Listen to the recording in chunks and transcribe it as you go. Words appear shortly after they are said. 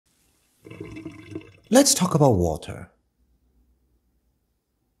Let's talk about water.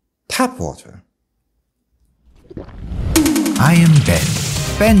 Tap water. I am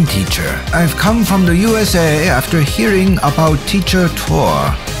Ben teacher. I've come from the USA after hearing about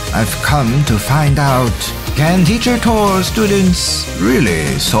Ti처투어. I've come to find out, can Ti처투어 students really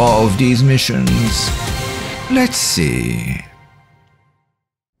solve these missions? Let's see.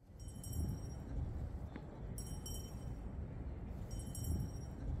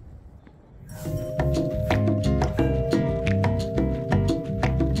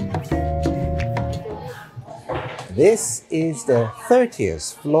 This is the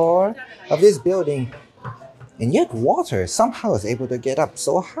 30th floor of this building, and yet water somehow is able to get up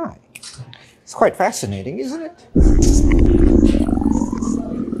so high. It's quite fascinating, isn't it?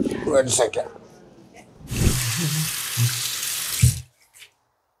 Wait a second.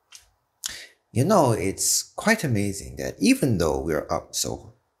 You know, it's quite amazing that even though we're up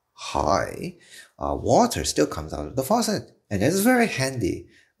so high, water still comes out of the faucet. And that's very handy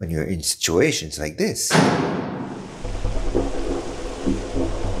when you're in situations like this.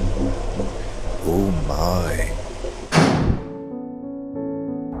 Oh my.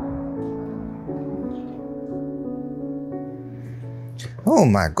 Oh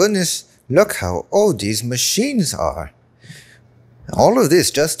my goodness, look how old these machines are. All of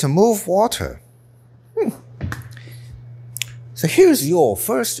this just to move water. So here's your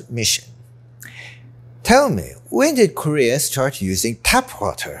first mission. Tell me, when did Korea start using tap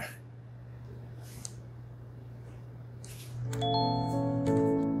water?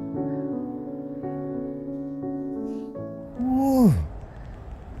 Oh,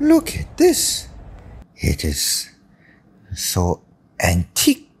 look at this. It is so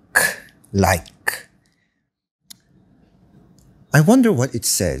antique-like. I wonder what it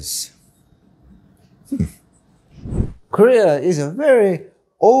says. Korea is a very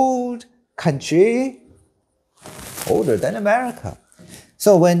old country, older than America.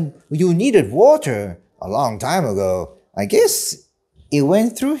 So when you needed water a long time ago, I guess it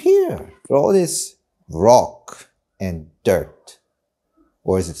went through here, through all this rock and dirt.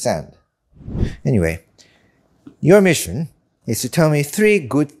 Or is it sand? Anyway, your mission is to tell me 3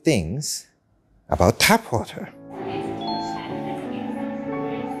 good things about tap water.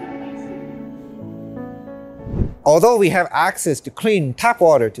 Although we have access to clean tap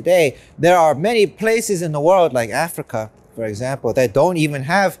water today, there are many places in the world like Africa, for example, that don't even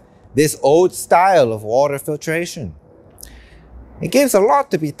have this old style of water filtration. It gives a lot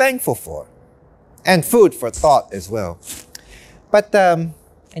to be thankful for, and food for thought as well. But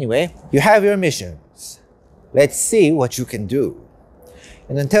anyway, you have your missions. Let's see what you can do.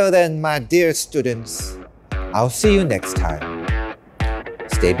 And until then, my dear students, I'll see you next time.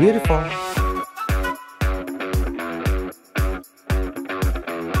 Stay beautiful.